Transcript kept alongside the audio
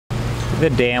The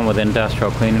Dan with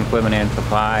Industrial Cleaning Equipment and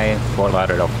Supply, Fort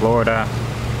Lauderdale, Florida.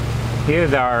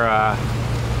 Here's our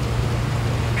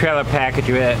trailer package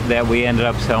that we ended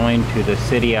up selling to the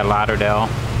city of Lauderdale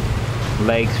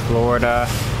Lakes, Florida.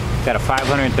 Got a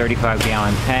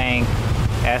 535-gallon tank,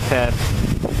 SS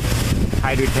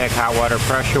Hydrotech hot water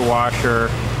pressure washer,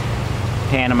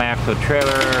 tandem axle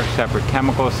trailer, separate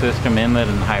chemical system, inlet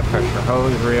and high pressure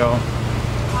hose reel.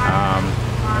 Let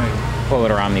me pull it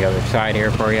around the other side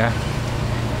here for you.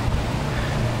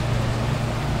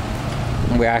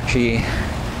 We actually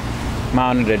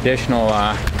mounted additional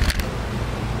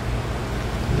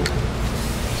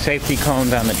safety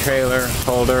cones on the trailer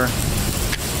holder.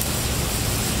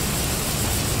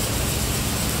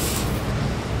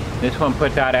 This one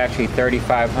puts out actually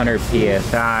 3,500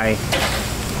 PSI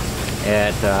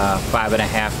at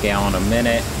 5.5 gallon a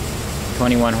minute.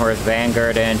 21 horse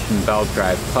Vanguard engine, belt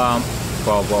drive pump,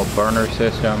 12 volt burner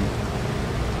system,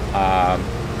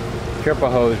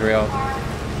 triple hose reel,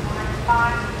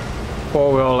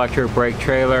 4-wheel electric brake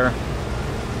trailer.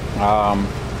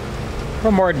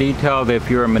 For more details, if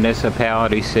you're a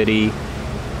municipality, city,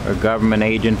 or government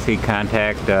agency,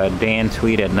 contact Dan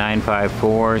Swede at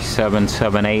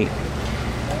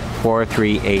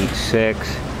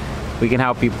 954-778-4386. We can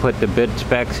help you put the bid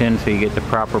specs in so you get the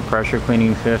proper pressure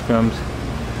cleaning systems.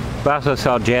 We also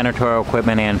sell janitorial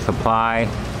equipment and supply.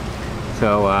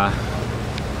 So,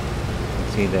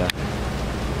 let's see the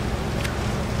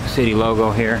city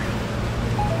logo here.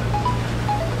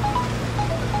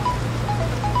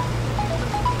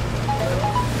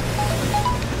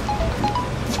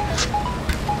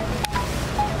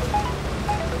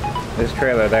 This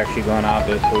trailer is actually going out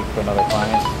this week for another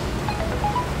client.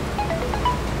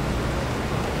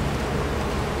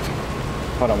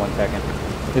 Hold on one second.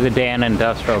 This is a Dan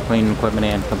Industrial Cleaning Equipment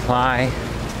and Supply.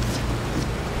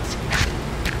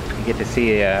 You get to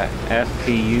see a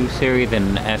SPU series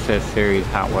and SS series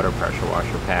hot water pressure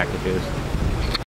washer packages.